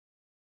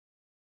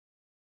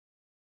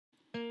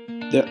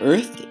The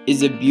Earth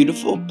is a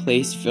beautiful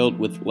place filled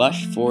with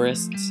lush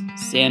forests,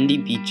 sandy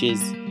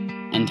beaches,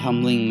 and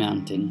tumbling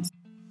mountains.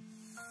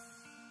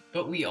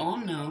 But we all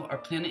know our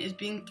planet is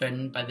being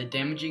threatened by the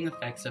damaging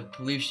effects of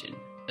pollution,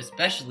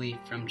 especially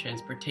from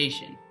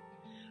transportation.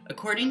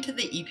 According to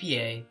the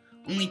EPA,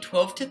 only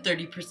 12 to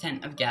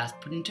 30% of gas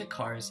put into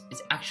cars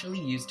is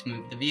actually used to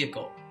move the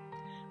vehicle.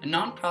 A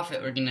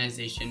non-profit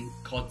organization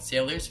called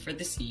Sailors for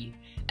the Sea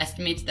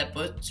estimates that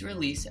boats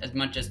release as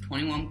much as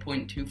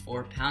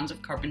 21.24 pounds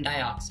of carbon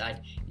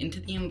dioxide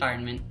into the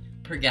environment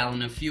per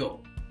gallon of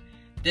fuel.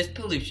 This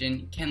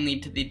pollution can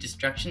lead to the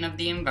destruction of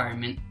the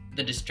environment,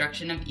 the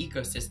destruction of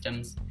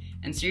ecosystems,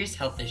 and serious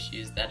health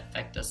issues that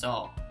affect us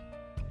all.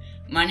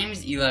 My name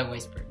is Eli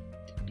Waisburd,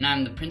 and I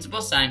am the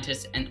principal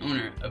scientist and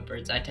owner of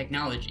Bird's Eye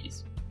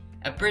Technologies.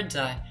 At Bird's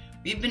Eye,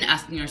 we've been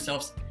asking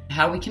ourselves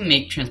how we can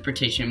make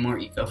transportation more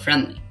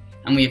eco-friendly,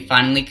 and we have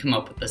finally come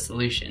up with a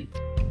solution.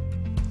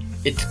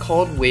 It's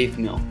called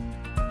Wavemill.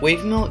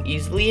 Wavemill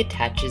easily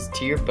attaches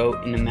to your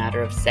boat in a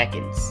matter of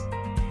seconds.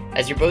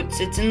 As your boat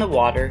sits in the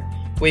water,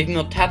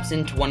 Wavemill taps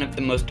into one of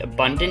the most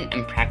abundant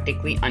and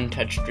practically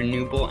untouched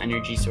renewable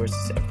energy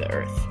sources of the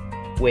Earth,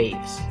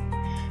 waves.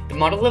 The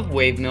model of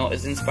Wavemill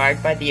is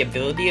inspired by the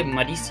ability of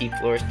muddy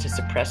seafloors to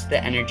suppress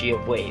the energy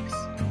of waves.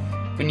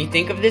 When you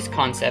think of this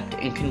concept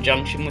in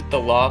conjunction with the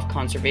law of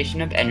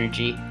conservation of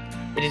energy,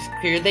 it is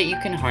clear that you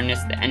can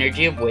harness the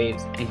energy of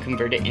waves and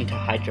convert it into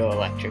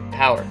hydroelectric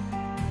power.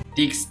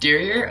 The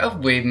exterior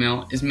of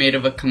Wavemill is made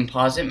of a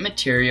composite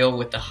material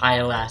with a high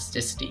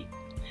elasticity.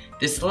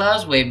 This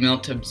allows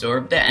Wavemill to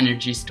absorb the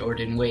energy stored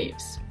in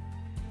waves.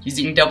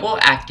 Using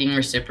double-acting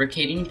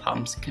reciprocating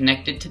pumps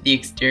connected to the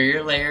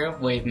exterior layer of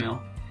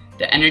Wavemill,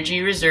 the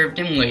energy reserved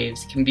in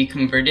waves can be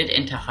converted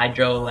into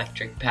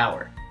hydroelectric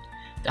power.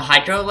 The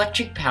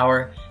hydroelectric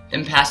power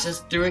then passes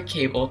through a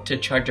cable to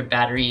charge a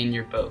battery in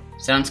your boat.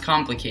 Sounds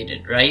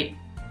complicated, right?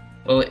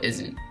 Well, it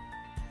isn't.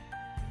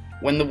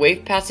 When the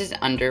wave passes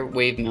under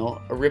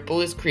Wavemill, a ripple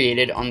is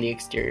created on the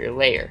exterior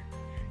layer.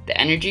 The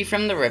energy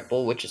from the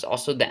ripple, which is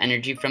also the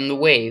energy from the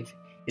wave,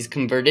 is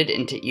converted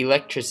into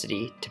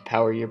electricity to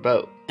power your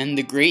boat. And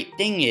the great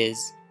thing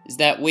is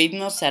that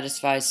Wavemill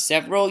satisfies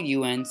several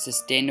UN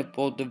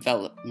Sustainable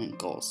Development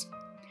Goals.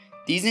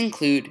 These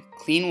include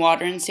clean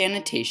water and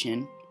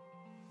sanitation,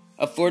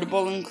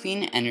 affordable and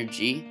clean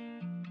energy,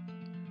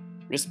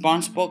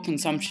 responsible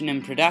consumption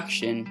and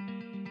production,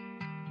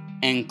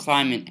 and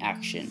climate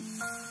action.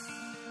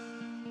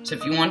 So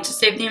if you want to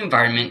save the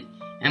environment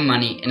and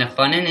money in a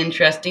fun and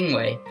interesting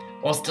way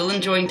while still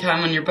enjoying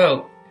time on your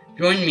boat,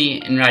 join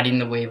me in riding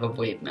the wave of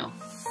Wavemill.